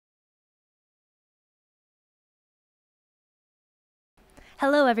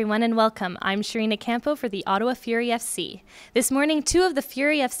Hello everyone and welcome. I'm Sharina Campo for the Ottawa Fury FC. This morning, 2 of the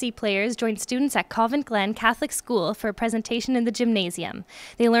Fury FC players joined students at Convent Glen Catholic School for a presentation in the gymnasium.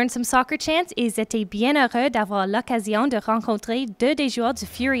 They learned some soccer chants et ils étaient bien heureux d'avoir l'occasion de rencontrer 2 des joueurs du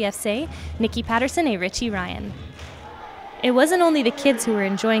Fury FC, Nicki Paterson and Richie Ryan. It wasn't only the kids who were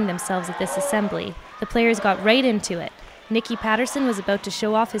enjoying themselves at this assembly. The players got right into it. Nicki Paterson was about to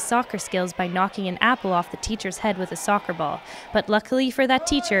show off his soccer skills by knocking an apple off the teacher's head with a soccer ball. But luckily for that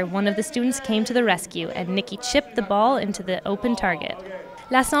teacher, one of the students came to the rescue and Nicki chipped the ball into the open target.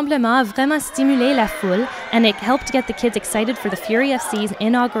 L'assemblement a vraiment stimulé la foule and it helped get the kids excited for the Fury FC's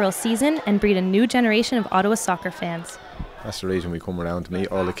inaugural season and breed a new generation of Ottawa soccer fans. That's the reason we come around to meet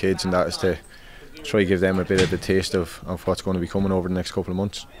all the kids, and that is to try to give them a bit of the taste of what's going to be coming over the next couple of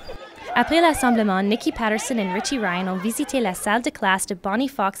months. Après l'assemblement, Nicki Paterson and Richie Ryan ont visité la salle de classe de Bonnie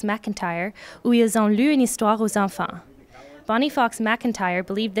Fox McIntyre où ils ont lu une histoire aux enfants. Bonnie Fox McIntyre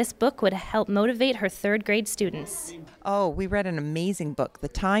believed this book would help motivate her 3rd grade students. Oh, we read an amazing book, The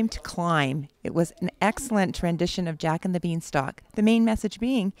Time to Climb. It was an excellent rendition of Jack and the Beanstalk. The main message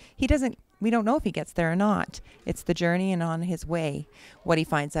being, we don't know if he gets there or not. It's the journey and on his way, what he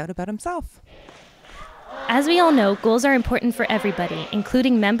finds out about himself. As we all know, goals are important for everybody,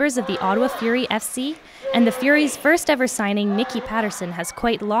 including members of the Ottawa Fury FC, and the Fury's first ever signing, Nicki Paterson, has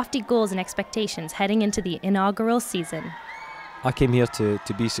quite lofty goals and expectations heading into the inaugural season. I came here to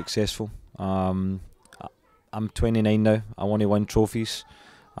be successful. I'm 29 now. I want to win trophies.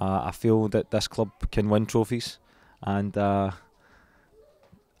 I feel that this club can win trophies, and yeah,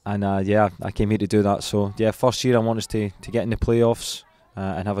 I came here to do that. So yeah, first year I want us to get in the playoffs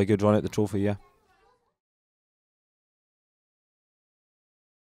and have a good run at the trophy. Yeah.